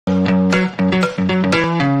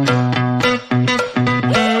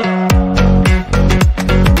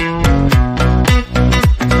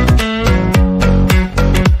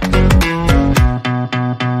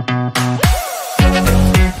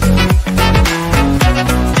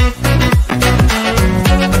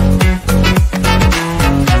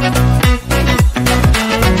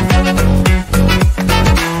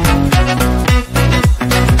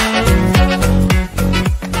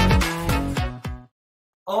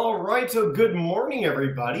All right, so good morning,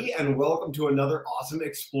 everybody, and welcome to another awesome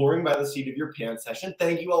Exploring by the Seat of Your Pants session.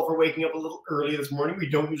 Thank you all for waking up a little early this morning. We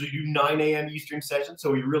don't usually do 9 a.m. Eastern session,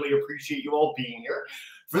 so we really appreciate you all being here.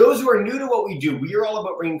 For those who are new to what we do, we are all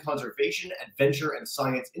about bringing conservation, adventure, and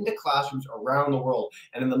science into classrooms around the world.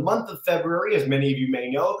 And in the month of February, as many of you may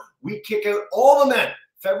know, we kick out all the men.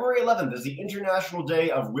 February 11th is the International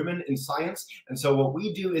Day of Women in Science. And so what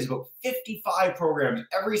we do is about 55 programs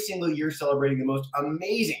every single year celebrating the most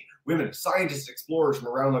amazing women, scientists, explorers from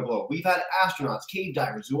around the globe. We've had astronauts, cave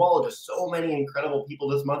divers, zoologists, so many incredible people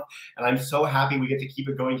this month. And I'm so happy we get to keep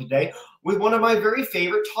it going today with one of my very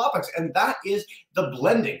favorite topics, and that is the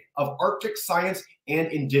blending of Arctic science and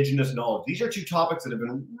Indigenous knowledge. These are two topics that have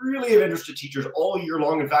been really of interest to teachers all year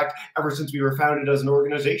long. In fact, ever since we were founded as an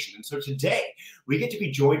organization. And so today we get to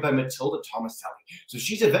be joined by Matilde Tomaselli. So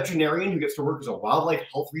she's a veterinarian who gets to work as a wildlife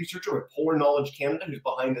health researcher with Polar Knowledge Canada, who's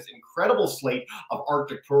behind this incredible slate of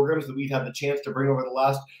Arctic programs that we've had the chance to bring over the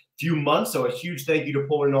last few months. So a huge thank you to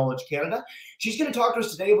Polar Knowledge Canada. She's going to talk to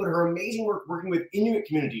us today about her amazing work working with Inuit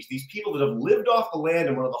communities, these people that have lived off the land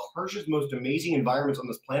in one of the harshest, most amazing environments on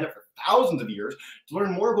this planet for thousands of years, to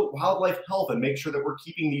learn more about wildlife health and make sure that we're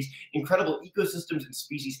keeping these incredible ecosystems and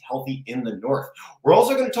species healthy in the north. We're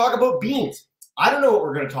also going to talk about beans. I don't know what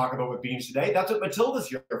we're going to talk about with beans today. That's what Matilda's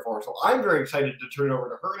here for. So I'm very excited to turn it over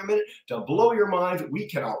to her in a minute to blow your minds. We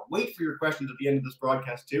cannot wait for your questions at the end of this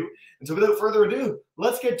broadcast too. And so without further ado,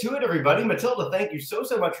 let's get to it, everybody. Matilde, thank you so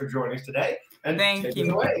much for joining us today. And thank you.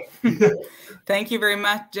 Away. Thank you very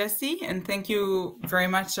much, Jesse. And thank you very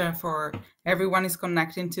much for everyone is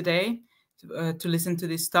connecting today to listen to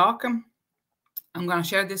this talk. I'm going to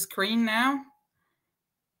share the screen now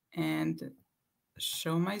and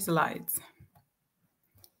show my slides.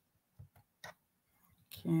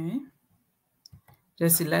 Okay,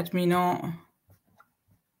 Jesse, let me know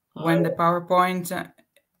when the PowerPoint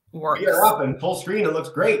works. We are up in full screen. It looks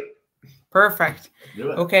great. Perfect.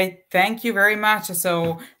 Okay, thank you very much.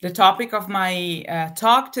 So the topic of my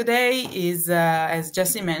talk today is, as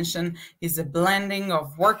Jesse mentioned, is a blending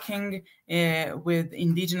of working with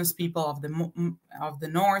Indigenous people of the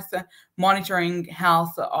North, monitoring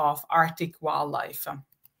health of Arctic wildlife.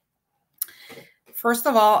 First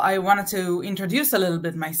of all, I wanted to introduce a little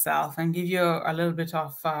bit myself and give you a little bit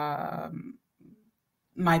of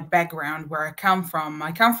my background, where I come from.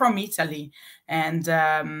 I come from Italy, and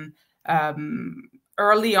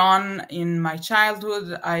early on in my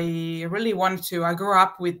childhood, I really wanted to. I grew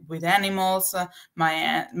up with animals. My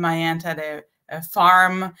aunt had a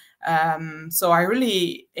farm, so I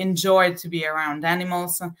really enjoyed to be around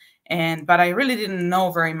animals. But I really didn't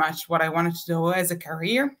know very much what I wanted to do as a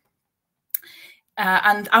career.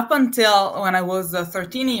 And up until when I was a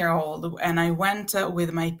 13-year-old, and I went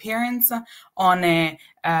with my parents on a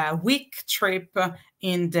week trip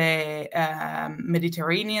in the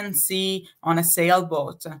Mediterranean Sea on a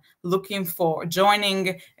sailboat,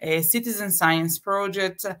 joining a citizen science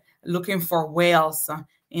project, looking for whales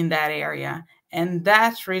in that area. And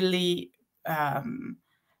that really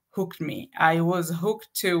hooked me. I was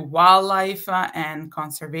hooked to wildlife and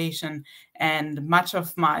conservation, and much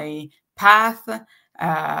of my path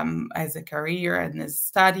as a career and as a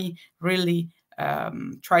study really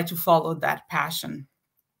try to follow that passion.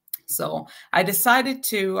 So I decided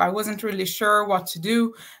I wasn't really sure what to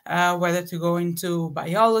do, whether to go into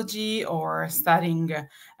biology or studying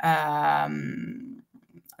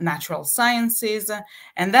natural sciences,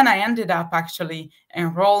 and then I ended up actually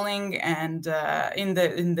enrolling and in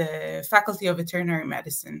the Faculty of Veterinary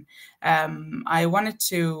Medicine. I wanted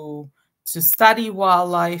to study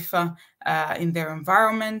wildlife in their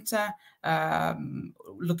environment,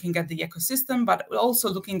 looking at the ecosystem, but also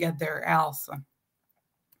looking at their health.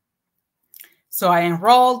 So I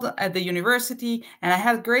enrolled at the university, and I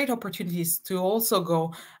had great opportunities to also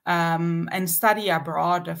go and study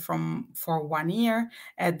abroad for 1 year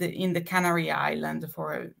in the Canary Island.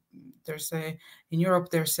 In Europe,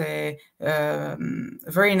 there's a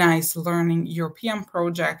very nice learning European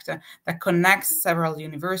project that connects several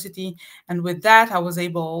universities. And with that, I was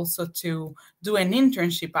able also to do an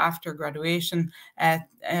internship after graduation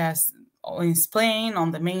in Spain,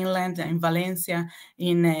 on the mainland, in Valencia,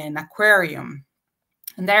 in an aquarium.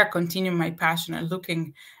 And there, I continue my passion and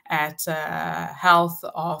looking at health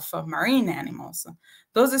of marine animals.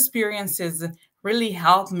 Those experiences really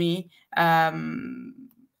helped me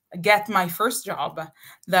get my first job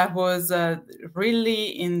that was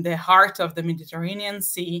really in the heart of the Mediterranean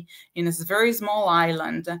Sea, in a very small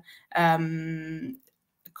island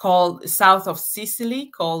called south of Sicily,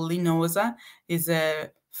 called Linosa. Is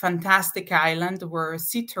a fantastic island where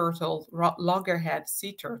sea turtle, loggerhead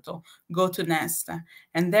sea turtle, go to nest.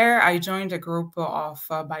 And there I joined a group of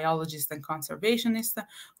biologists and conservationists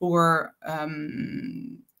who were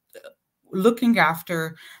looking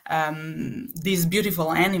after these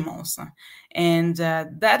beautiful animals. And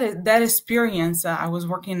that experience, I was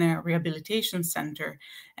working in a rehabilitation center,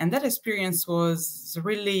 and that experience was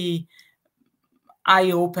really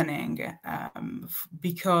eye-opening,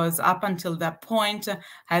 because up until that point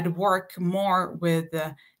I had worked more with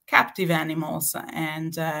captive animals,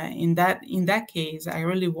 and in that case I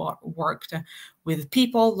really worked with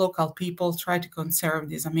people, local people, try to conserve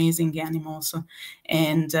these amazing animals.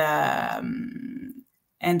 And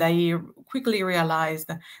I quickly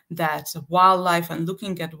realized that wildlife, and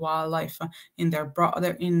looking at wildlife in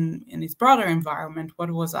its broader environment,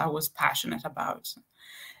 I was passionate about.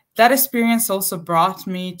 That experience also brought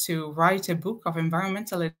me to write a book of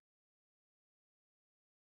environmental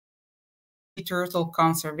turtle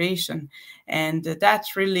conservation, and that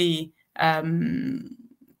really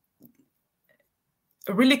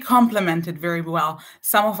complemented very well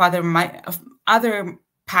some of other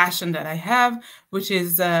passion that I have, which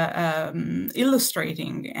is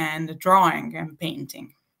illustrating and drawing and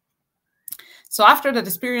painting. So after that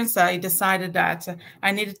experience, I decided that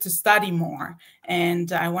I needed to study more, and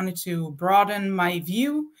I wanted to broaden my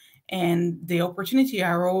view. And the opportunity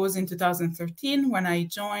arose in 2013 when I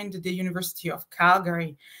joined the University of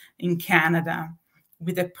Calgary in Canada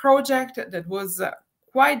with a project that was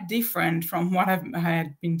quite different from what I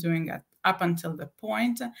had been doing up until the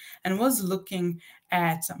point, and was looking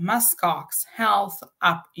at muskox health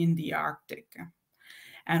up in the Arctic.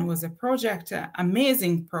 And was a project,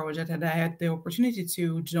 amazing project, that I had the opportunity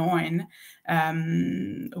to join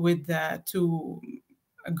with two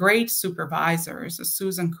great supervisors,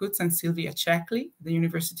 Susan Kutz and Sylvia Checkley, the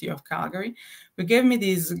University of Calgary, who gave me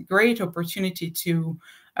this great opportunity to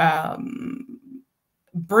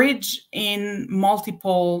bridge in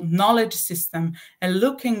multiple knowledge system and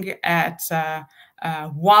looking at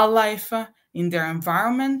wildlife in their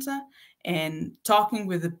environment, and talking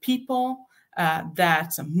with the people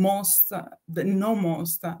that know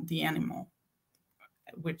most the animal,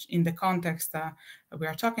 which in the context we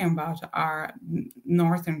are talking about are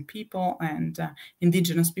northern people and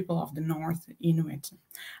indigenous people of the North, Inuit.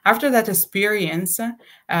 After that experience,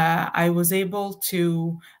 I was able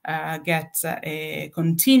to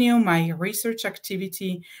continue my research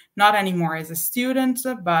activity, not anymore as a student,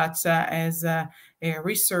 but as a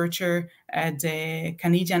researcher at the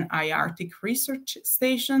Canadian Arctic Research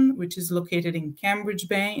Station, which is located in Cambridge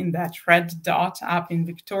Bay, in that red dot up in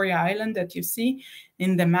Victoria Island that you see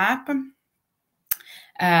in the map.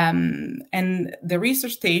 And the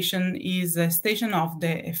research station is a station of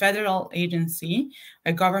the federal agency,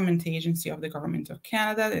 a government agency of the Government of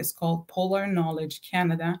Canada. It's called Polar Knowledge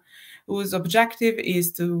Canada, whose objective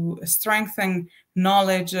is to strengthen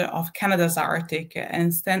knowledge of Canada's Arctic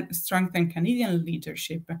and strengthen Canadian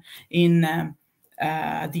leadership in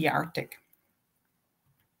the Arctic.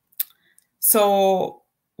 So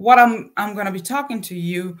what I'm going to be talking to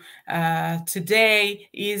you today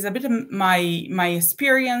is a bit of my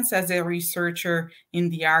experience as a researcher in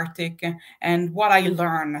the Arctic and what I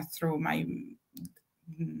learned through my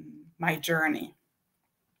journey.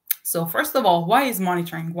 So first of all, why is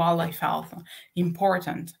monitoring wildlife health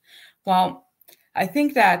important? Well, I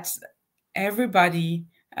think that everybody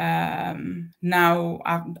now,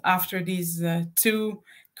 after these 2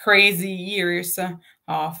 crazy years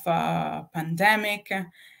of pandemic,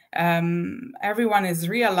 everyone has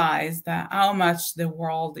realized how much the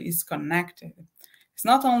world is connected. It's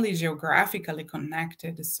not only geographically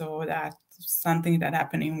connected, so that something that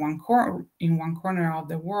happened in one corner of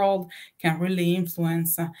the world can really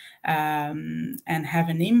influence and have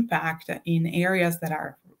an impact in areas that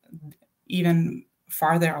are even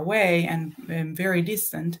farther away and very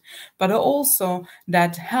distant, but also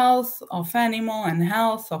that health of animal and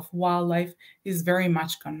health of wildlife is very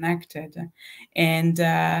much connected. And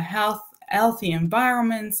healthy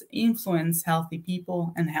environments influence healthy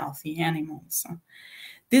people and healthy animals.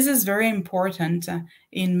 This is very important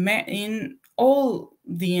in all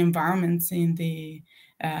the environments in the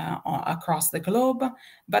across the globe,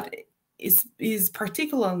 but is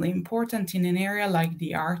particularly important in an area like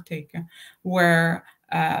the Arctic, where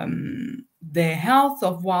the health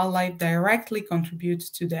of wildlife directly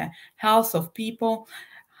contributes to the health of people.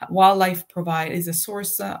 Wildlife is a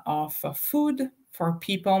source of food for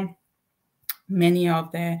people. Many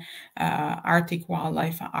of the Arctic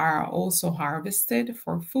wildlife are also harvested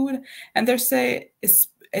for food, and there's a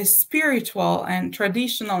spiritual and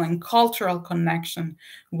traditional and cultural connection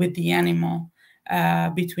with the animal.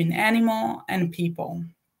 between animal and people,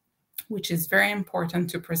 which is very important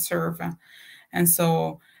to preserve. And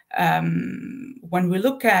so when we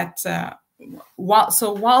look at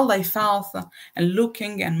wildlife health and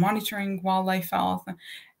looking and monitoring wildlife health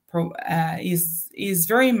is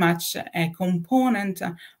very much a component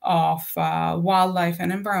of wildlife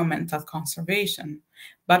and environmental conservation,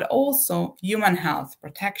 but also human health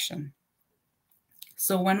protection.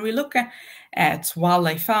 So when we look at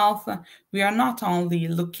wildlife health, we are not only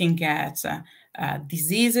looking at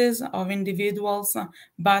diseases of individuals,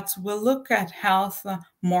 but we'll look at health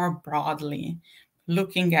more broadly,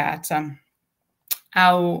 looking at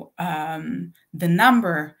how the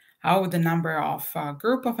number of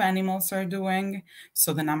group of animals are doing,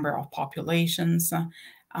 so the number of populations,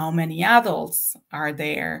 how many adults are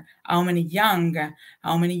there, how many young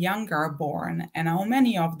are born, and how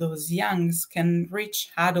many of those youngs can reach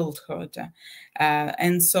adulthood,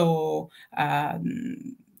 and so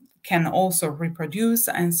can also reproduce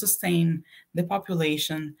and sustain the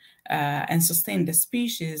population and sustain the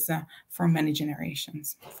species for many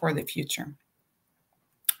generations for the future.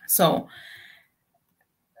 So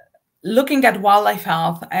looking at wildlife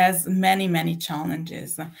health has many, many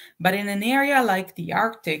challenges, but in an area like the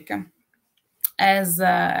Arctic, as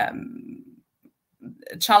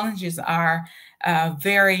challenges are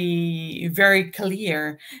very, very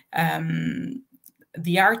clear.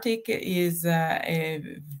 The Arctic is a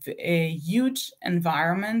huge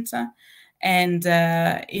environment, and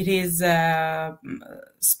it is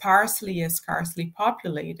scarcely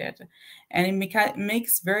populated, and it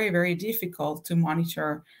makes very, very difficult to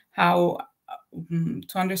monitor how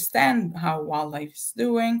to understand how wildlife is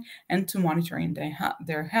doing and to monitoring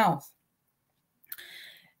their health.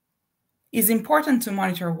 It's important to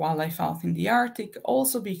monitor wildlife health in the Arctic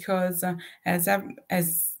also because, as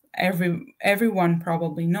everyone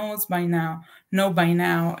probably knows by now,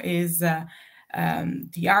 is the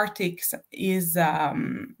Arctic is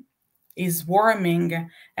warming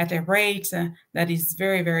at a rate that is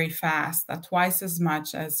very, very fast, at twice as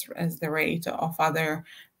much as the rate of other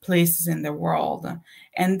places in the world.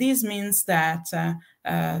 And this means that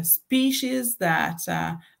species that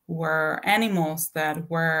were animals that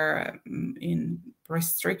were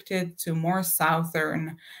restricted to more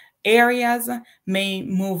southern areas may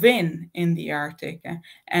move in the Arctic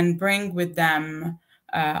and bring with them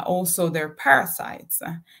also their parasites,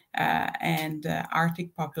 and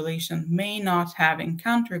Arctic population may not have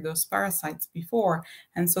encountered those parasites before,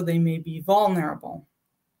 and so they may be vulnerable.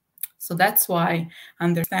 So that's why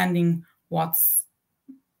understanding what's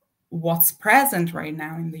present right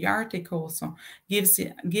now in the Arctic also gives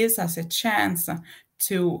us a chance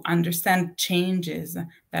to understand changes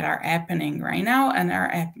that are happening right now and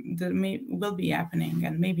will be happening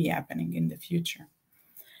and may be happening in the future.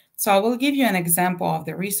 So I will give you an example of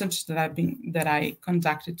the research that I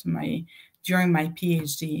conducted during my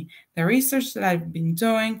PhD. The research that I've been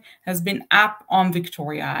doing has been up on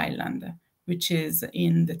Victoria Island, which is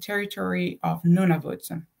in the territory of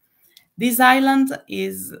Nunavut. This island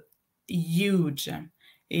is huge,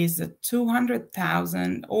 is over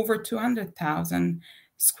 200,000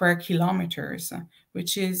 square kilometers,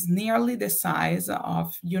 which is nearly the size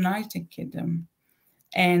of United Kingdom.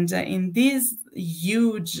 And in this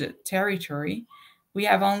huge territory, we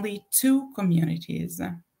have only two communities.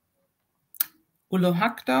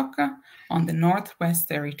 Uluhaktok on the Northwest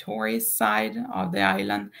Territories side of the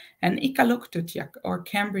island, and Iqaluktutaq or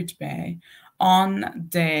Cambridge Bay on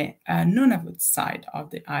the Nunavut side of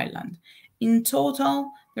the island. In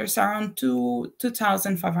total, there's around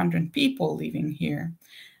 2,500 people living here.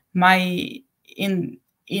 In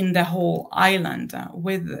the whole island,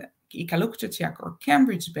 with Iqaluktutaq or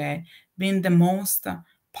Cambridge Bay being the most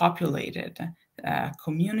populated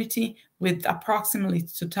community with approximately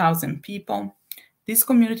 2,000 people. This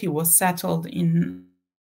community was settled in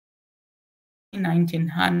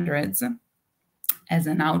 1900s as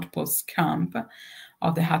an outpost camp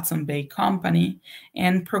of the Hudson Bay Company,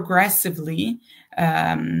 and progressively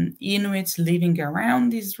Inuits living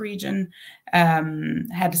around this region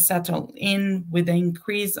had settled in with the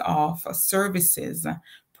increase of services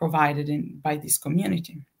provided by this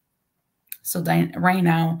community. So then, right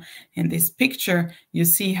now in this picture, you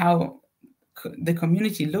see how the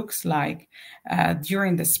community looks like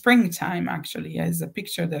during the springtime. Actually, as a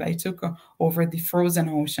picture that I took over the frozen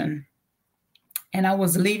ocean, and I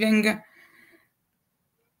was living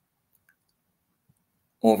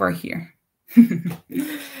over here.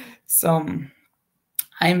 So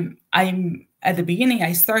I'm at the beginning,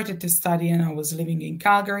 I started to study and I was living in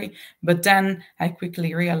Calgary, but then I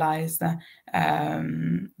quickly realized that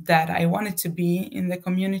I wanted to be in the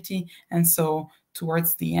community. And so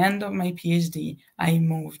towards the end of my PhD, I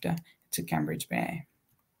moved to Cambridge Bay.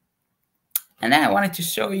 And then I wanted to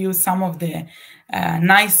show you some of the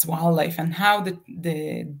nice wildlife and how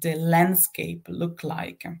the landscape looked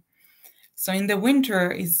like. So in the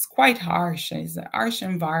winter, it's quite harsh. It's a harsh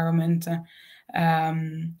environment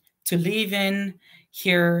to live in.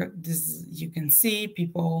 Here, you can see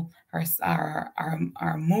people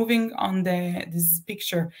are moving on this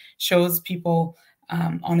picture shows people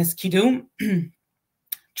on a skidoo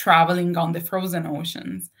traveling on the frozen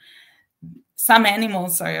oceans. Some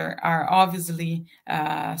animals are obviously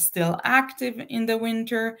still active in the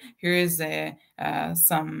winter. Here is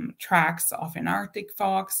some tracks of an Arctic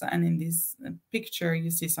fox, and in this picture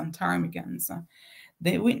you see some ptarmigans.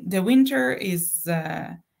 The winter is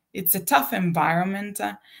it's a tough environment.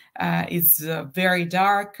 It's very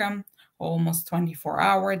dark, almost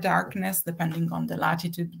 24-hour darkness, depending on the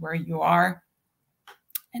latitude where you are.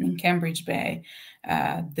 And in Cambridge Bay,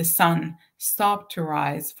 the sun stopped to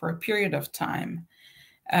rise for a period of time.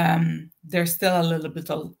 There's still a little bit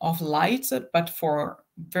of light, but for a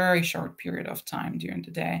very short period of time during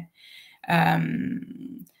the day.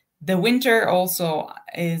 The winter also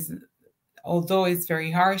is, although it's very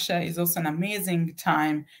harsh, is also an amazing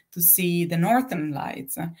time to see the northern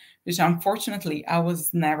lights, which unfortunately I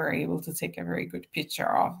was never able to take a very good picture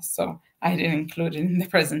of, so I didn't include it in the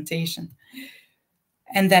presentation.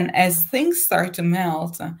 And then as things start to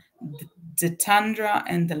melt, the tundra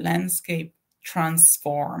and the landscape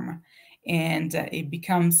transform, and it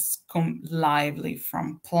becomes lively,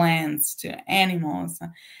 from plants to animals,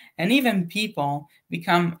 and even people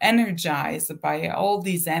become energized by all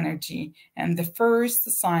this energy. And the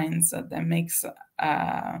first signs that makes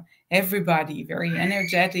everybody very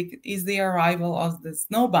energetic is the arrival of the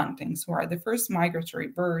snow buntings, who are the first migratory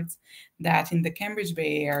birds that in the Cambridge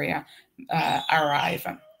Bay area arrive.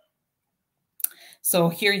 So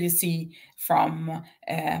here you see from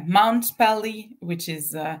Mount Pelly, which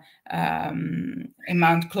is a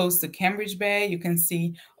mount close to Cambridge Bay. You can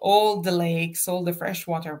see all the lakes, all the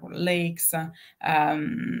freshwater lakes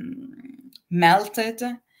melted.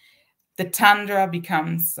 The tundra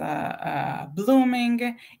becomes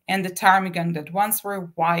blooming, and the ptarmigan that once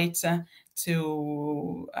were white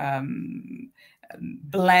to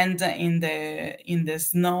blend in the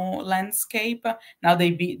snow landscape, now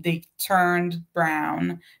they turned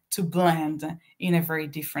brown to blend in a very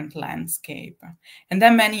different landscape. And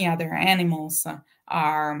then many other animals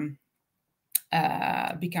are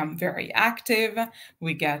become very active.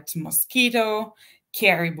 We get mosquito,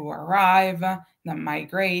 caribou arrive, that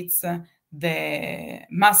migrates. The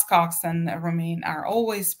muskoxen are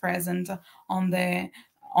always present on the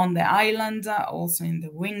island, also in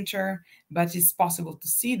the winter, but it's possible to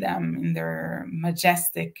see them in their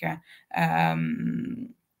majestic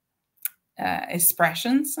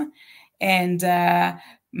expressions. And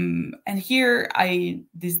here,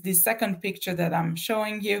 this second picture that I'm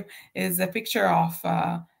showing you is a picture of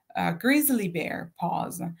grizzly bear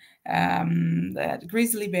paws. That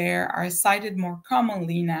grizzly bear are sighted more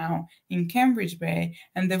commonly now in Cambridge Bay,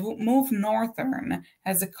 and they move northern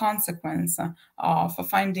as a consequence of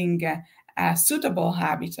finding a suitable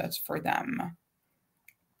habitat for them.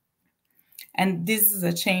 And this is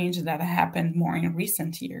a change that happened more in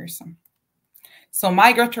recent years. So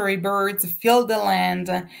migratory birds fill the land,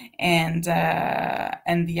 and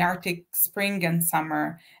the Arctic spring and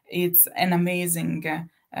summer, it's an amazing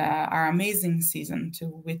season to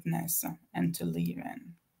witness and to live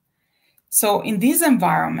in. So in this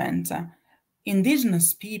environment,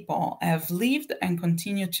 indigenous people have lived and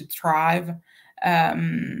continue to thrive,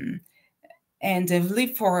 and they've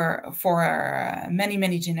lived for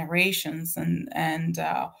many generations and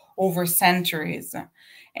over centuries.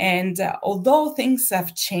 And although things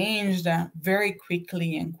have changed very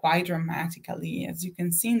quickly and quite dramatically, as you can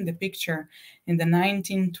see in the picture in the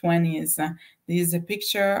 1920s, this is a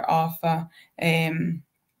picture of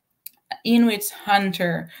Inuit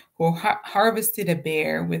hunter who harvested a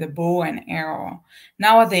bear with a bow and arrow.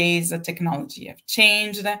 Nowadays, the technology have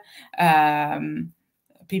changed.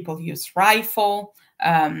 People use rifle.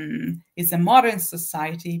 It's a modern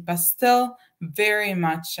society, but still very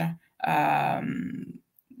much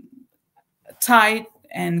tied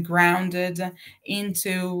and grounded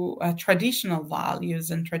into traditional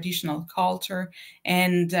values and traditional culture,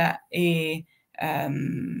 and a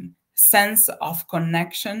sense of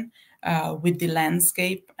connection with the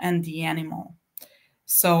landscape and the animal.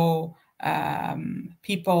 So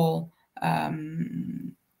people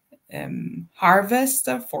harvest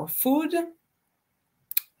for food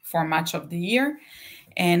for much of the year,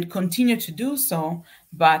 and continue to do so.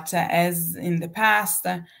 But as in the past,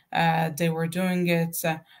 they were doing it,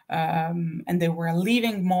 and they were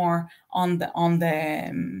living more on the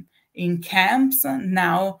in camps.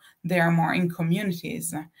 Now they are more in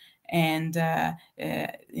communities, and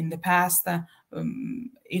in the past,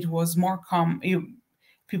 it was more common.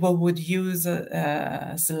 People would use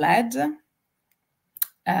a sled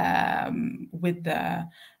with the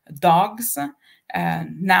dogs.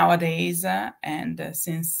 Nowadays, and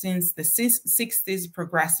since the 60s,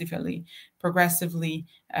 progressively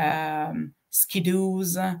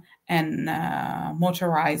skidoos and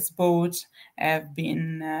motorized boats have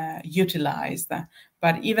been utilized.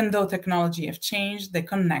 But even though technology have changed, the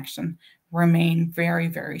connection remain very,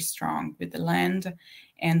 very strong with the land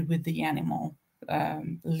and with the animal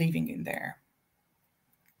living in there.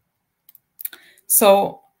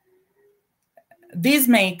 So this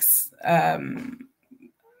makes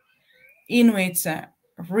Inuits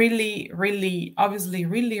really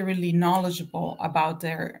knowledgeable about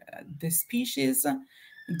the species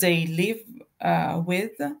they live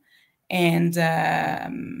with, and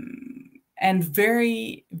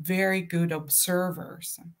very, very good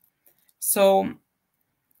observers. So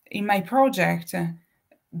in my project,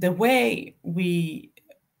 the way we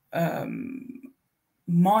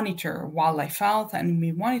monitor wildlife health and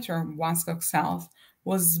we monitor muskox health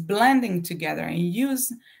was blending together and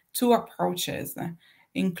use two approaches,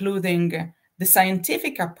 including the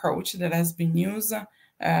scientific approach that has been used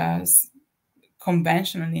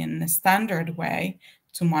conventionally in a standard way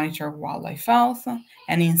to monitor wildlife health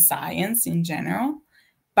and in science in general,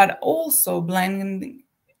 but also blending,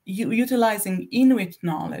 utilizing Inuit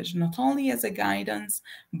knowledge, not only as a guidance,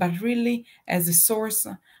 but really as a source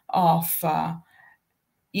of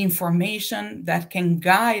information that can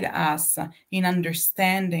guide us in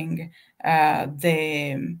understanding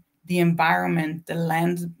the environment, the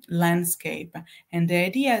landscape. And the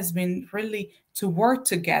idea has been really to work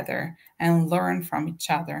together and learn from each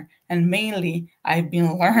other. And mainly, I've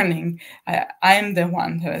been learning. I'm the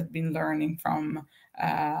one who has been learning from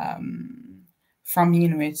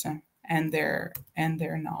Inuit and their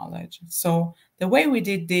knowledge. So the way we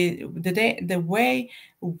did the way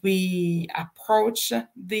we approach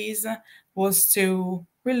these was to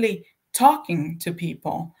really talking to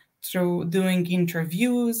people through doing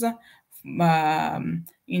interviews,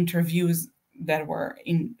 interviews that were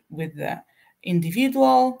with the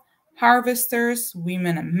individual harvesters,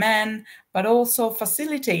 women and men, but also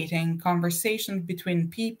facilitating conversations between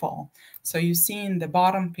people. So you see in the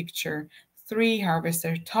bottom picture, 3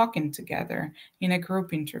 harvesters talking together in a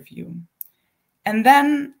group interview. And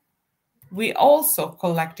then we also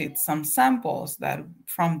collected some samples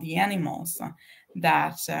from the animals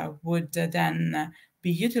that would then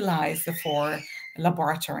be utilized for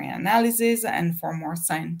laboratory analysis and for more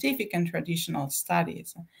scientific and traditional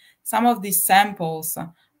studies. Some of these samples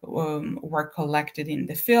were collected in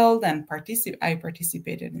the field, and I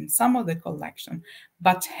participated in some of the collection,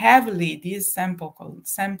 but heavily this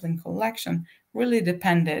sampling collection really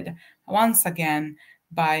depended once again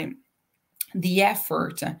by the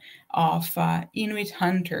effort of Inuit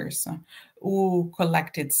hunters who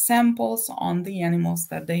collected samples on the animals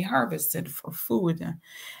that they harvested for food.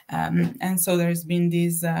 And so there's been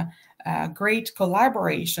this great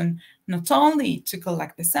collaboration, not only to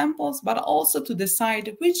collect the samples, but also to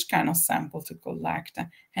decide which kind of sample to collect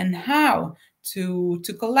and how to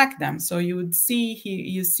collect them. So you see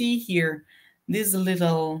here this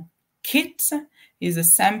little kit is a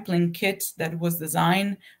sampling kit that was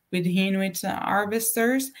designed with Inuit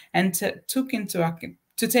harvesters and to take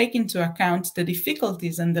into account the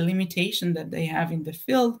difficulties and the limitation that they have in the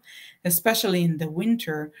field, especially in the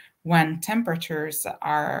winter when temperatures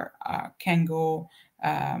can go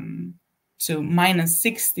to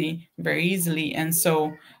 -60 very easily. And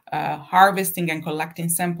so harvesting and collecting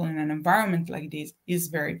sample in an environment like this is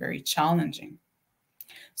very, very challenging.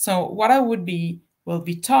 So what I will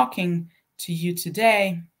be talking to you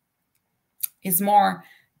today is more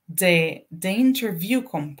the interview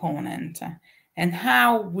component and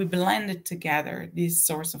how we blended together this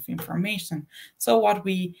source of information. So what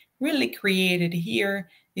we really created here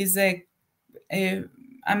is a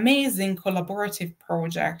amazing collaborative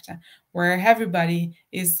project where everybody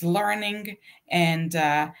is learning and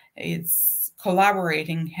it's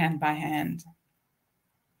collaborating hand by hand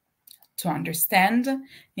to understand,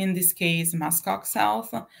 in this case, muskox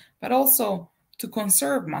health, but also to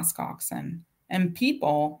conserve muskoxen and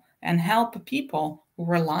people and help people who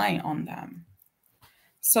rely on them.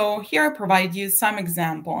 So here I provide you some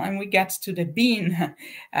example, and we get to the bean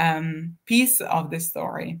piece of the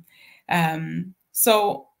story.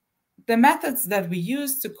 So the methods that we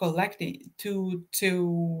use to collect it, to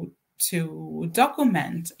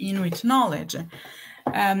document Inuit knowledge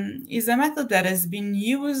is a method that has been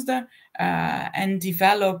used and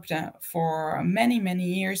developed for many, many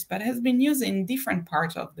years, but has been used in different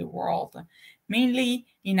parts of the world, mainly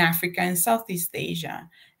in Africa and Southeast Asia,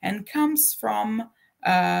 and comes from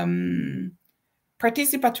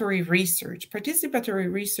participatory research.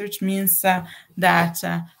 Participatory research means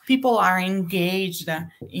that people are engaged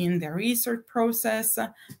in the research process.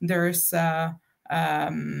 There's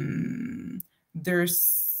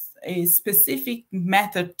a specific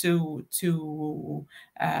method to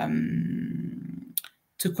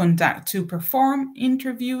perform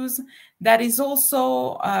interviews that is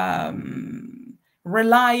also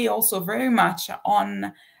rely also very much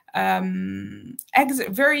on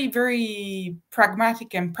very, very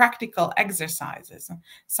pragmatic and practical exercises.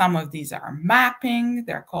 Some of these are mapping.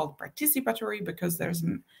 They're called participatory because there's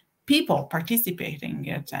people participating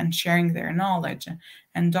in it and sharing their knowledge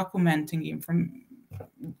and documenting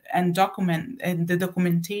and the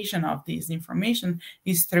documentation of this information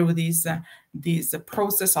is through this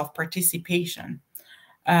process of participation.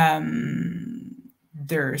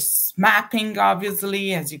 There's mapping,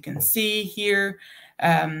 obviously, as you can see here,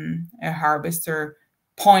 a harvester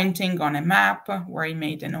pointing on a map where he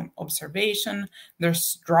made an observation.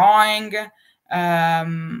 There's drawing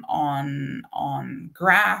on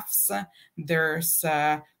graphs. There's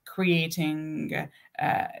creating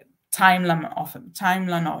timeline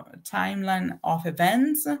of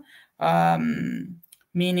events,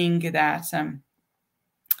 meaning that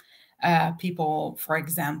people, for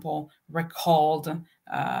example, recalled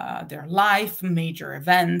their life, major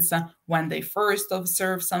events, when they first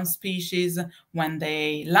observed some species, when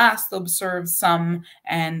they last observed some,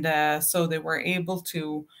 and so they were able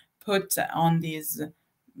to put on these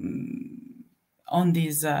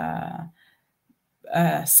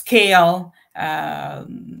scale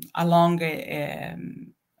along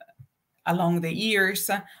the years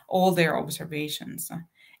all their observations.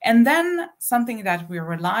 And then something that we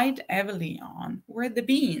relied heavily on were the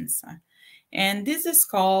beans. And this is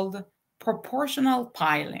called proportional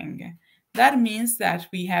piling. That means that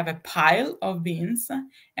we have a pile of beans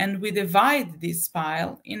and we divide this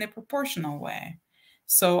pile in a proportional way.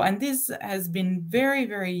 So, and this has been very,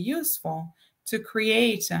 very useful to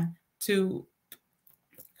create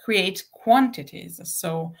quantities.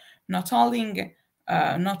 So not only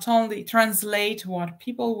translate what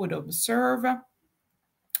people would observe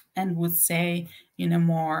and would say in a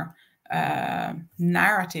more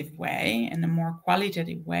narrative way, in a more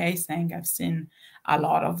qualitative way, saying I've seen a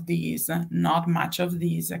lot of these, not much of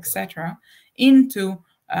these, etc., into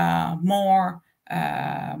more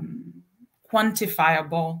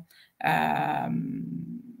quantifiable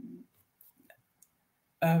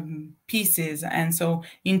pieces, and so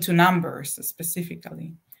into numbers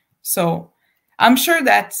specifically. So I'm sure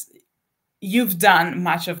that you've done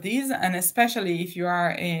much of these, and especially if you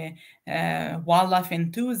are a wildlife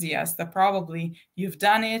enthusiast, probably you've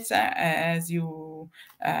done it and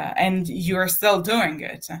you're still doing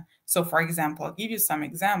it. So for example, I'll give you some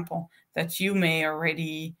example that you may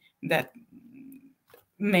already, that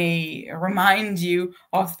may remind you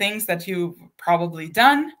of things that you've probably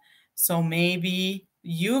done. So maybe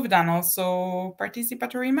you've done also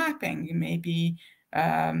participatory mapping. Maybe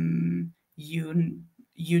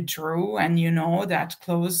you drew and you know that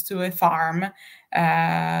close to a farm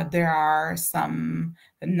there are some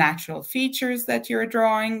natural features that you're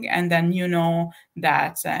drawing, and then you know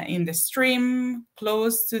that in the stream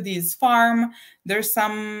close to this farm there's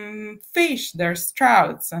some fish, there's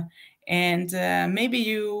trouts, and maybe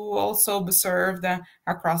you also observed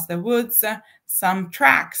across the woods some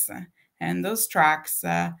tracks, and those tracks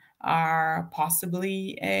are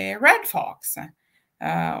possibly a red fox.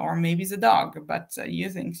 Or maybe it's a dog, but you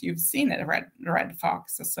think you've seen a red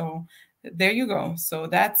fox. So there you go. So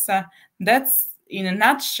that's in a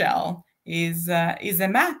nutshell is a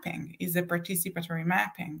mapping, is a participatory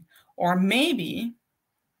mapping. Or maybe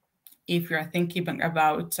if you're thinking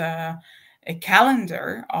about a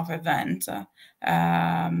calendar of event,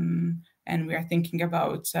 and we are thinking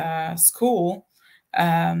about school,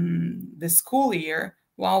 the school year.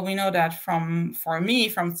 Well, we know that for me,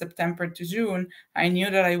 from September to June, I knew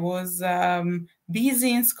that I was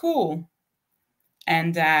busy in school.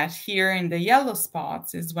 And that here in the yellow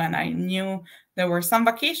spots is when I knew there were some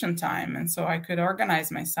vacation time. And so I could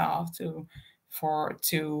organize myself to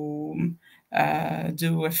to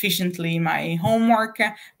do efficiently my homework,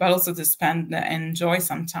 but also to enjoy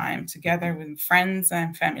some time together with friends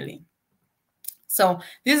and family. So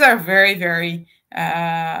these are very, very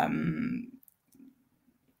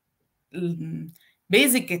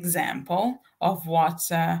basic example of what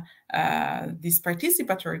this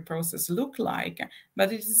participatory process look like,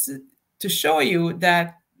 but it is to show you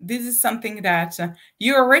that this is something that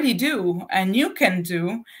you already do and you can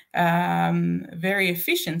do very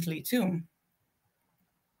efficiently too.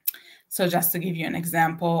 So just to give you an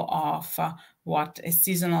example of what a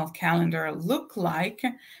seasonal calendar look like,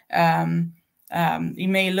 it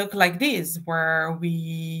may look like this, where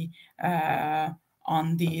we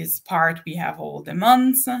on this part we have all the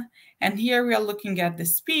months, and here we are looking at the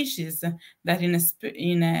species that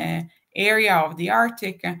in a area of the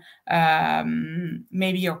Arctic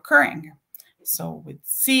may be occurring. So with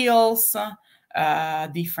seals,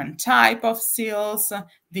 different type of seals,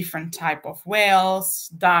 different type of whales,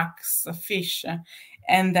 ducks, fish,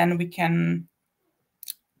 and then we can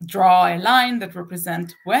draw a line that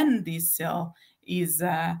represents when this seal is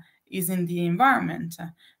in the environment,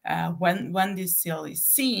 when this seal is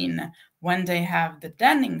seen, when they have the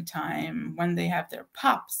denning time, when they have their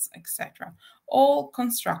pups, etc. All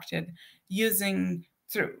constructed using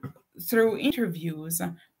through interviews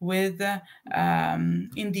with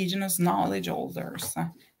indigenous knowledge holders.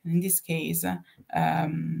 In this case,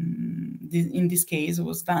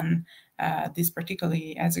 was done this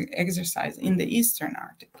particularly as an exercise in the Eastern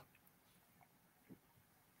Arctic.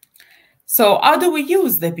 So how do we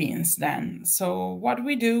use the beans then? So what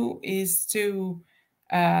we do is to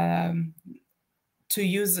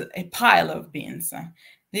use a pile of beans.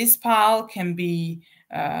 This pile can be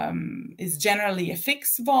is generally a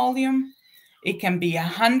fixed volume. It can be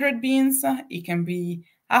 100 beans. It can be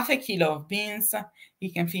half a kilo of beans.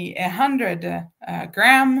 It can be 100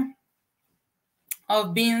 gram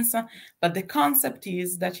of beans. But the concept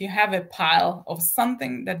is that you have a pile of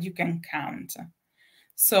something that you can count.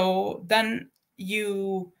 So then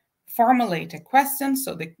you formulate a question.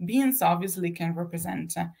 So the beans obviously can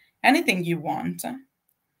represent anything you want.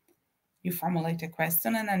 You formulate a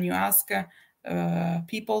question and then you ask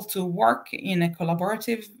people to work in a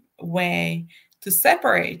collaborative way to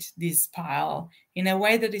separate this pile in a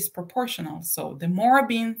way that is proportional. So the more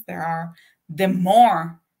beans there are, the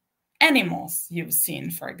more animals you've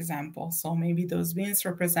seen, for example. So maybe those beans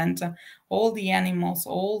represent all the animals,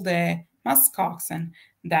 all the muskoxen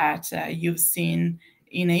that you've seen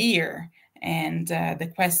in a year. And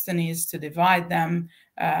the question is to divide them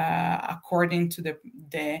according to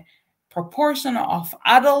the proportion of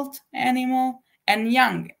adult animal and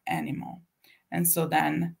young animal. And so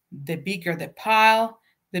then the bigger the pile,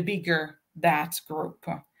 the bigger that group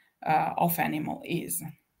of animal is.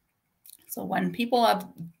 So when people have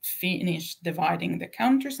finished dividing the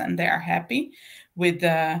counters and they are happy with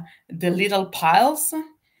the little piles,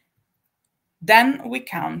 then we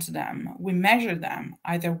count them, we measure them.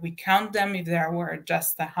 Either we count them if there were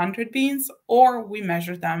just 100 beans, or we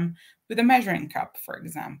measure them with a measuring cup, for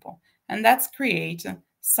example. And that's create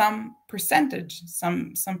some percentage,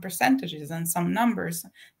 some percentages and some numbers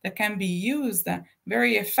that can be used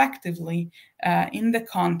very effectively in the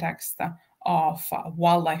context of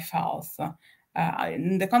wildlife health,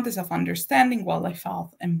 in the context of understanding wildlife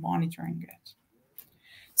health and monitoring it.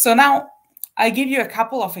 So now I give you a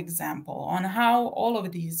couple of examples on how all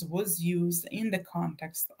of these was used in the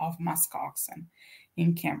context of muskoxen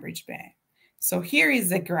in Cambridge Bay. So here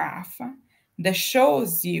is a graph that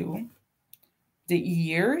shows you the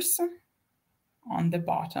years on the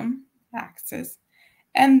bottom axis,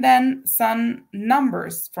 and then some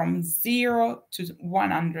numbers from 0 to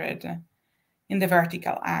 100 in the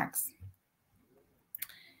vertical axis.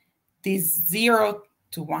 These 0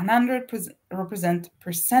 to 100 represent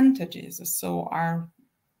percentages, so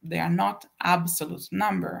they are not absolute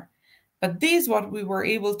number. But this, what we were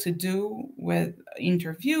able to do with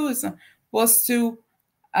interviews, was to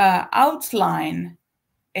outline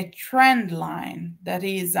a trend line, that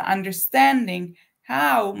is understanding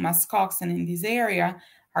how muskoxen in this area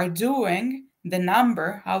are doing,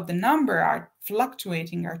 how the number are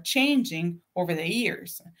fluctuating, are changing over the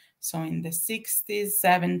years. So in the 60s,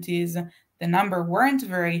 70s, the number weren't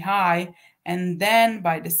very high, and then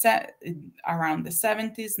by around the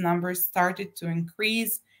 70s, numbers started to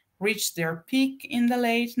increase, reached their peak in the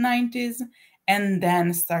late 90s, and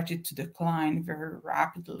then started to decline very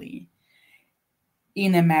rapidly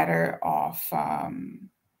in a matter of a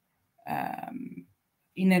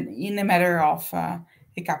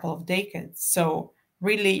couple of decades. So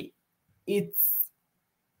really, it's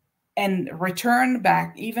and returned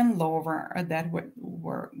back even lower than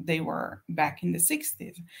they were back in the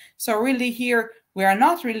 60s. So really here, we are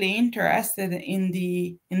not really interested in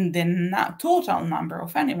the total number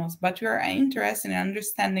of animals, but we are interested in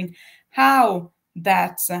understanding how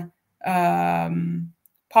that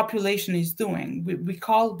population is doing. We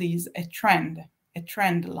call these a trend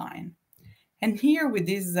line. And here with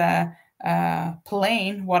this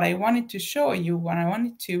plane, what I wanted to show you, what I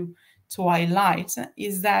wanted to highlight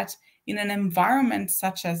is that in an environment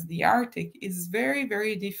such as the Arctic, it's very,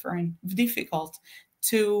 very difficult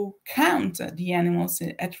to count the animals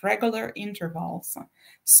at regular intervals.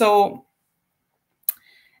 So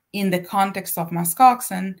in the context of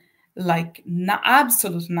muskoxen, like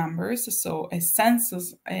absolute numbers, so a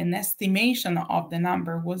census, an estimation of the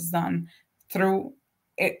number was done through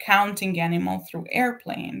counting animals through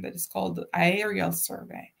airplane, that is called aerial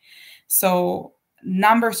survey. So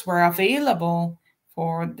numbers were available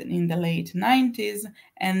in the late 90s,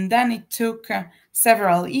 and then it took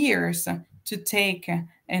several years to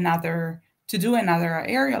do another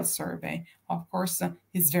aerial survey. Of course,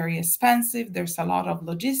 it's very expensive. There's a lot of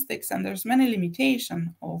logistics, and there's many limitations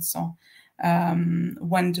also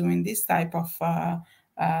when doing this type of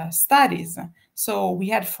studies. So we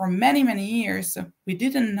had for many, many years, we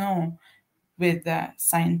didn't know with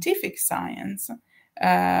scientific science,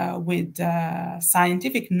 with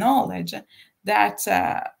scientific knowledge, that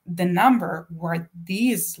the number were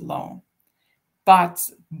this low. But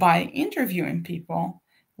by interviewing people,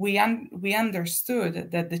 we understood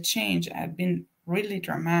that the change had been really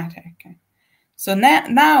dramatic. So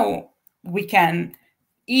now we can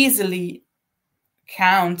easily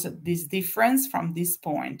count this difference from this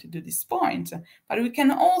point to this point, but we can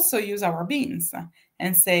also use our beans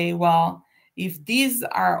and say, well, if these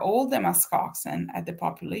are all the muskoxen at the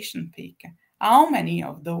population peak, how many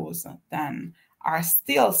of those then are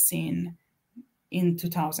still seen in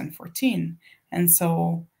 2014? And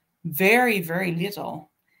so very, very little.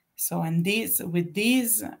 So, and this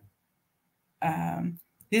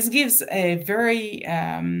gives a very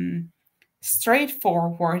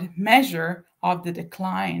straightforward measure of the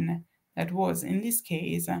decline that was, in this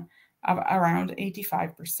case, of around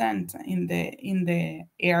 85% in the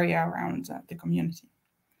area around the community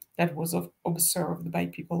that was observed by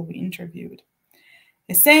people we interviewed.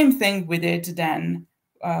 The same thing we did then,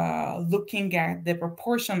 looking at the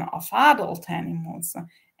proportion of adult animals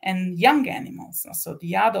and young animals. So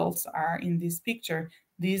the adults are in this picture,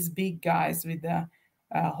 these big guys with the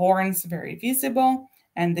horns very visible,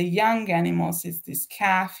 and the young animals is this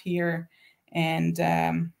calf here, and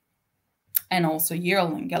also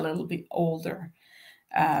yearling, a little bit older,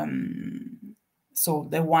 so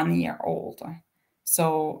the 1 year old.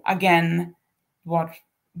 So again,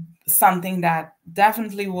 something that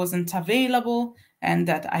definitely wasn't available, and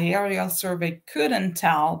that aerial survey couldn't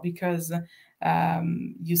tell, because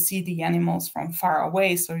you see the animals from far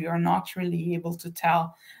away, so you're not really able to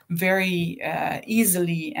tell very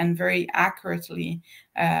easily and very accurately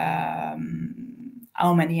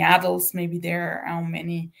how many adults may be there, how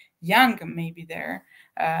many young may be there.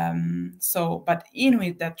 But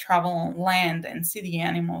Inuit that travel on land and see the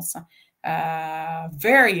animals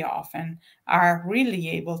very often are really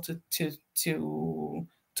able to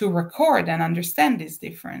record and understand this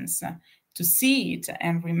difference, to see it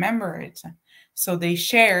and remember it. So they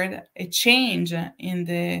shared a change in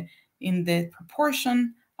the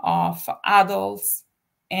proportion of adults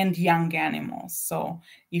and young animals. So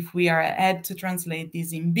if we are ahead to translate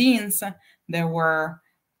this in beans, there were,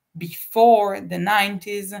 before the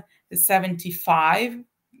 90s, 75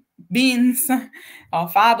 beans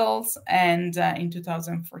of adults, and in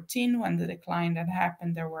 2014, when the decline that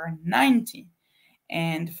happened, there were 90.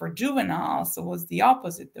 And for juveniles, it was the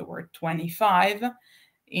opposite. There were 25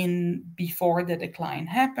 before the decline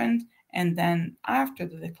happened, and then after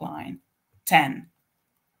the decline, 10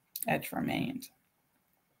 had remained.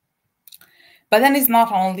 But then it's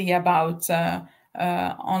not only about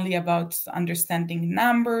understanding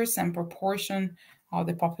numbers and proportion of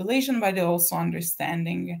the population, but also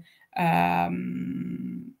understanding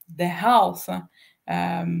the health,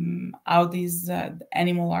 how these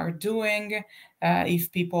animals are doing, if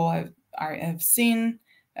people have seen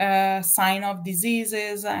sign of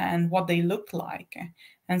diseases and what they look like.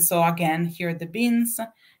 And so again, here the beans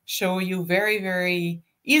show you very, very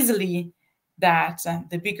easily that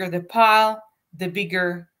the bigger the pile, the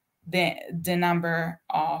bigger the number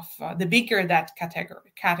of, the bigger that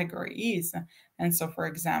category is. And so, for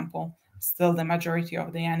example, still the majority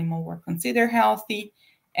of the animal were considered healthy,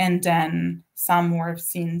 and then some were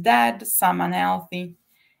seen dead, some unhealthy,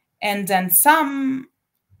 and then some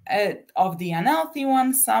of the unhealthy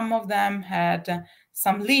ones, some of them had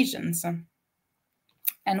some lesions.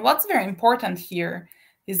 And what's very important here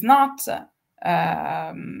is not,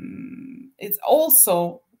 it's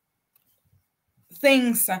also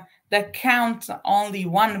things that count only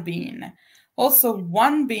one bean. Also,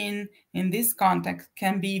 one bean in this context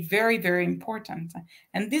can be very, very important.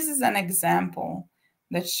 And this is an example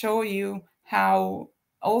that shows you how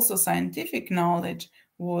also scientific knowledge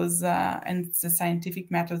was, and the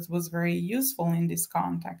scientific methods was very useful in this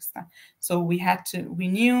context. So we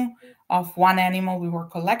knew of one animal, we were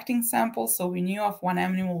collecting samples, so we knew of one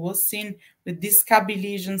animal was seen with these scabby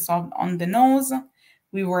lesions on the nose.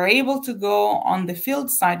 We were able to go on the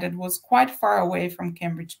field site that was quite far away from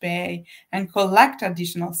Cambridge Bay and collect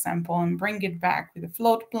additional sample and bring it back with a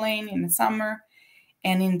float plane in the summer.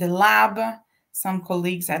 And in the lab, some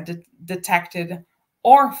colleagues had detected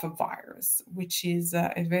orthovirus, which is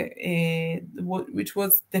which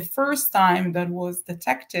was the first time that was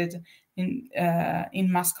detected in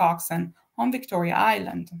muskoxen on Victoria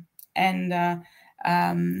Island and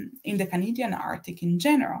in the Canadian Arctic in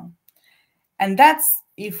general. And that's,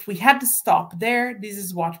 if we had to stop there, this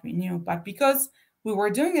is what we knew. But because we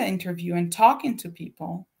were doing an interview and talking to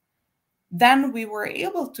people, then we were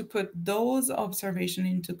able to put those observations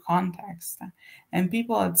into context. And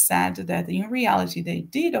people had said that in reality, they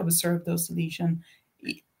did observe those lesions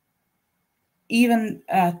even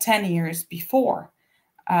 10 years before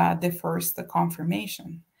the first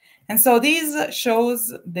confirmation. And so this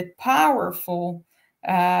shows the power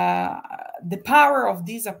of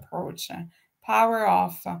this approach, power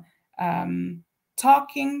of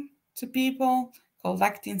talking to people,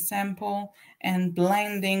 collecting sample, and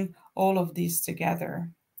blending all of this together.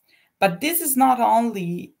 But this is not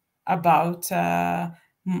only about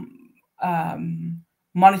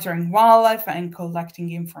monitoring wildlife and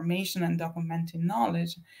collecting information and documenting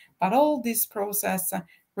knowledge, but all this process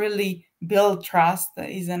really build trust.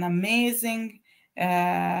 Is an amazing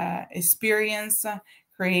experience,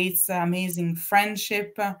 creates amazing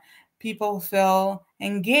friendship. People feel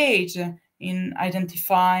engaged in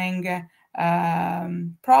identifying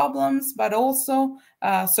problems, but also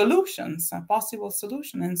solutions, possible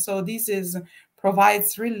solutions. And so this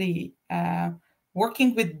provides really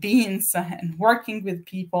working with beings and working with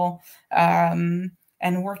people and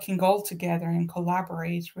working all together and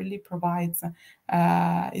collaborate really provides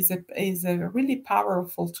is a really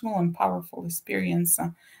powerful tool and powerful experience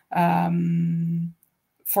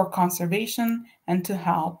for conservation and to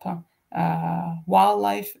help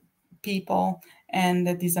wildlife, people, and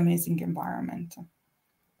this amazing environment.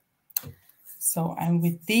 So, and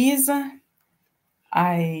with these,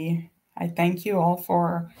 I thank you all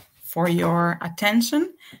for your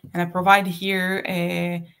attention, and I provide here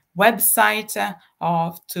a website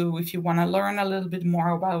if you want to learn a little bit more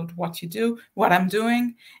about what you do, what I'm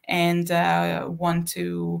doing, and want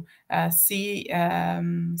to see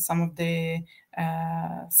some of the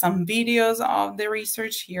some videos of the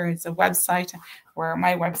research. Here is a website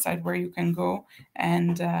my website where you can go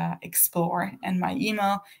and explore, and my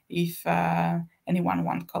email if anyone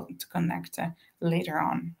wants to connect later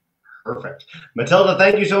on. Perfect. Matilda,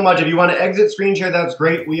 thank you so much. If you want to exit screen share, that's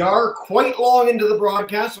great. We are quite long into the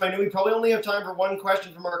broadcast, so I know we probably only have time for one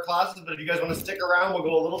question from our classes, but if you guys want to stick around, we'll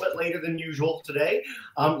go a little bit later than usual today.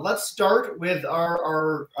 Let's start with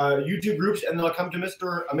our YouTube groups, and then I'll come to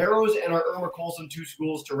Mr. Ameros and our Irma Colson 2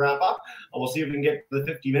 schools to wrap up. We'll see if we can get to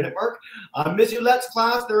the 50-minute mark. Miss Hulette's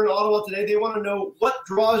class, they're in Ottawa today. They want to know what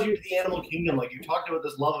draws you to the animal kingdom. Like, you talked about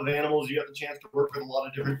this love of animals. You have the chance to work with a lot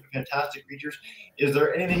of different fantastic creatures. Is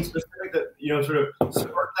there anything specific that, you know, sort of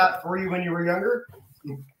sparked that for you when you were younger?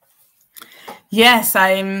 Yes,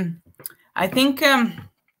 I think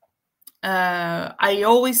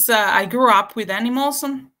I grew up with animals.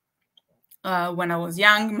 When I was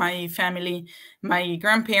young, my family, my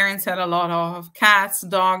grandparents had a lot of cats,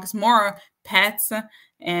 dogs, more pets,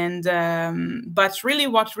 and but really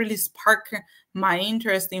what really sparked my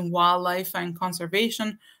interest in wildlife and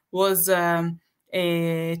conservation was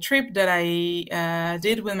a trip that I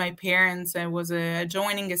did with my parents. I was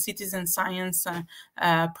joining a citizen science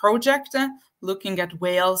project looking at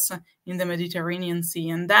whales in the Mediterranean Sea.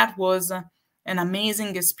 And that was an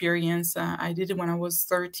amazing experience. I did it when I was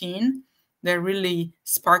 13. That really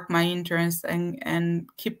sparked my interest and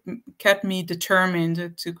kept me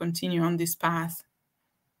determined to continue on this path.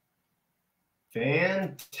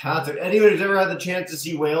 Fantastic. Anyone who's ever had the chance to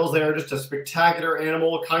see whales, they are just a spectacular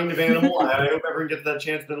animal, kind of animal. I hope everyone gets that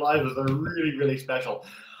chance in their lives. They're really, really special.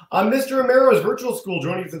 Mr. Amero's virtual school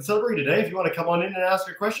joining us in Sudbury today. If you want to come on in and ask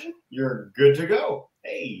a question, you're good to go.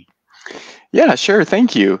 Hey. Yeah, sure.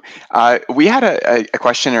 Thank you. We had a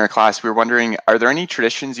question in our class. We were wondering, are there any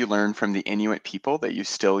traditions you learned from the Inuit people that you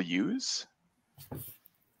still use?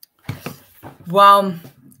 Well,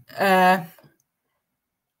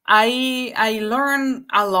 I learned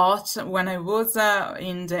a lot when I was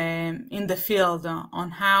in the field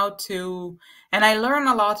on how to, and I learned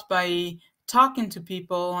a lot by talking to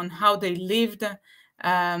people on how they lived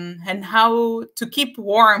and how to keep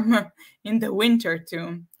warm in the winter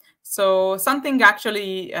too. So something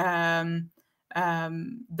actually something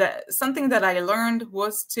that I learned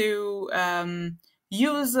was to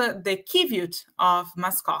use the kivut of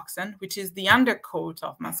muskoxen, which is the undercoat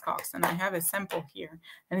of muskoxen. I have a sample here,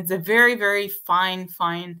 and it's a very, very fine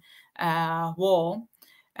wool.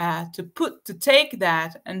 To take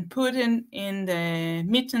that and put in the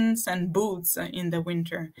mittens and boots in the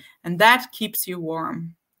winter, and that keeps you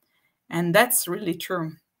warm, and that's really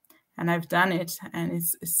true. And I've done it, and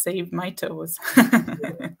it's saved my toes.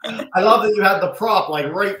 I love that you have the prop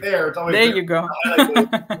like right there. It's always there. You go.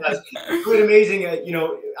 It's quite amazing. You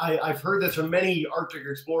know, I've heard this from many Arctic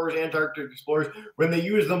explorers, Antarctic explorers. When they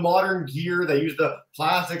use the modern gear, they use the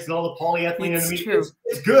plastics and all the polyethylene. It's and I mean, true.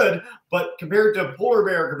 It's good, but compared to polar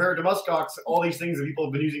bear, compared to muskox, all these things that people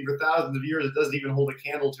have been using for thousands of years, it doesn't even hold a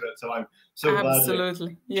candle to it. So I'm so glad.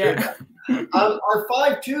 Absolutely, yeah. Our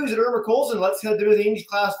 5-2s at Irma Colson. Let's head to Ms. Amy's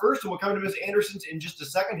class first, and we'll come to Ms. Anderson's in just a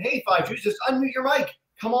second. Hey, 5-2s, just unmute your mic.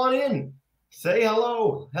 Come on in. Say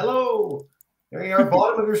hello. Hello. There you are,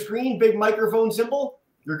 bottom of your screen, big microphone symbol.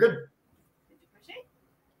 You're good. Did you push it?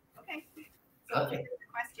 Okay. So here's the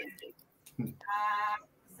question.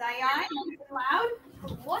 Zion, loud.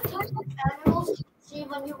 What type of animals did you see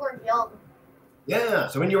when you were young? Yeah,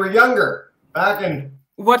 so when you were younger, back in...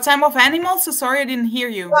 What type of animals? So sorry, I didn't hear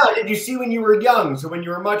you. Yeah, did you see when you were young? So when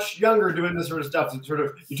you were much younger doing this sort of stuff, it's sort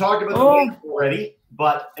of, you talked about the lake already,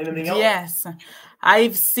 but anything else? Yes,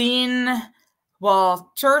 I've seen,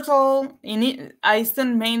 well, turtle. I've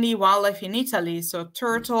seen mainly wildlife in Italy. So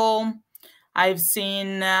turtle. I've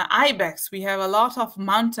seen ibex. We have a lot of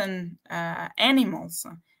mountain animals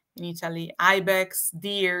in Italy. Ibex,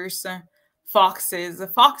 deers,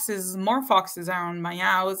 foxes. More foxes around my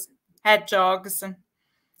house. Hedgehogs.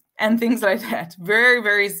 And things like that. Very,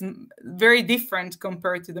 very, very different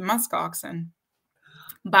compared to the muskoxen.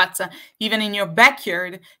 But even in your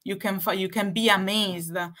backyard, you can be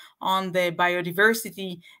amazed on the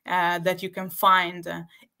biodiversity that you can find.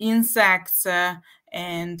 Insects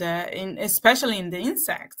and especially in the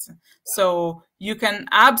insects. So you can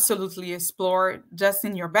absolutely explore just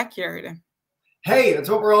in your backyard. Hey, that's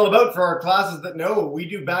what we're all about for our classes that know. We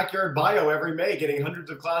do backyard bio every May, getting hundreds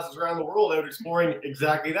of classes around the world out exploring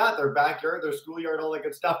exactly that, their backyard, their schoolyard, all that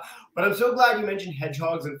good stuff. But I'm so glad you mentioned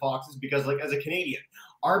hedgehogs and foxes because, like, as a Canadian,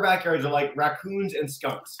 our backyards are like raccoons and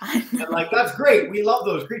skunks. And, like, that's great. We love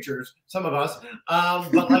those creatures, some of us.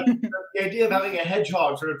 But, like, the idea of having a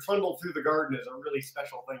hedgehog sort of trundle through the garden is a really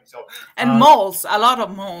special thing. So, and moles, a lot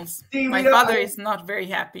of moles. See, my father is not very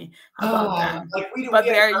happy about that. Like but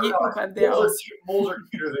moles are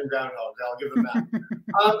cuter than groundhogs. I'll give them that.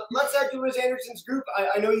 Let's head to Ms. Anderson's group.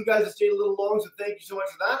 I know you guys have stayed a little long, so thank you so much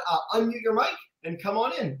for that. Unmute your mic and come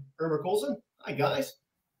on in. Irma Colson. Hi, guys.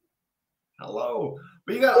 Hello.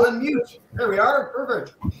 But you got to unmute. There we are.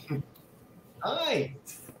 Perfect. Hi.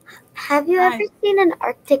 Have you ever seen an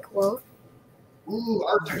Arctic wolf? Ooh,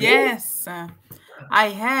 Arctic wolf. Yes, I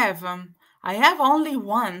have. I have only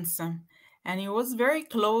once. And it was very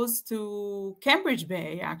close to Cambridge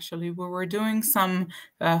Bay, actually. We were doing some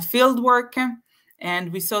field work,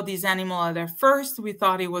 and we saw this animal. At first, we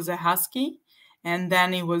thought it was a husky. And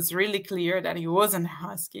then it was really clear that he wasn't a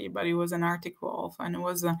husky, but he was an Arctic wolf. And it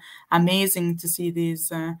was amazing to see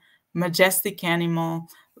this majestic animal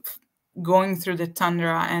going through the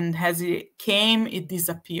tundra. And as it came, it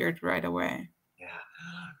disappeared right away. Yeah.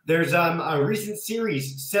 There's a recent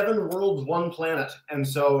series, 7 Worlds, 1 Planet. And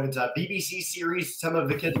so it's a BBC series. Some of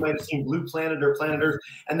the kids might have seen Blue Planet or Planet Earth.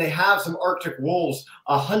 And they have some Arctic wolves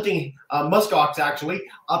hunting muskox, actually,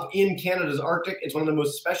 up in Canada's Arctic. It's one of the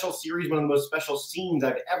most special series, one of the most special scenes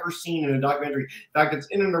I've ever seen in a documentary. In fact, it's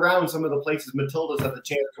in and around some of the places Matilda's had the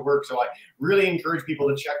chance to work. So I really encourage people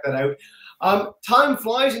to check that out. Time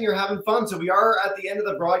flies and you're having fun. So we are at the end of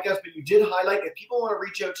the broadcast, but you did highlight if people want to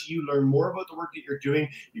reach out to you, learn more about the work that you're doing.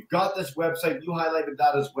 You've got this website. You highlighted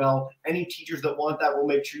that as well. Any teachers that want that, we'll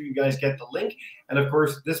make sure you guys get the link. And of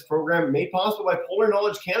course, this program made possible by Polar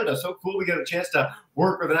Knowledge Canada. So cool we get a chance to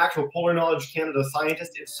work with an actual Polar Knowledge Canada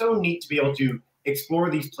scientist. It's so neat to be able to explore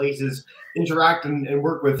these places, interact and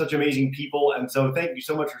work with such amazing people. And so thank you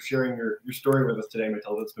so much for sharing your story with us today,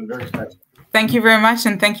 Matilde. It's been very special. Thank you very much.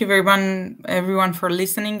 And thank you everyone for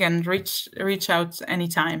listening, and reach out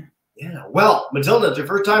anytime. Yeah, well, Matilde, it's your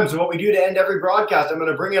first time, so what we do to end every broadcast, I'm going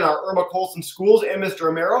to bring in our Irma Colson Schools and Mr.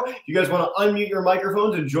 Romero. If you guys want to unmute your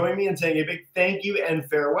microphones and join me in saying a big thank you and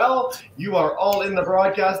farewell. You are all in the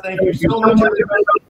broadcast. Thank you so much, everybody.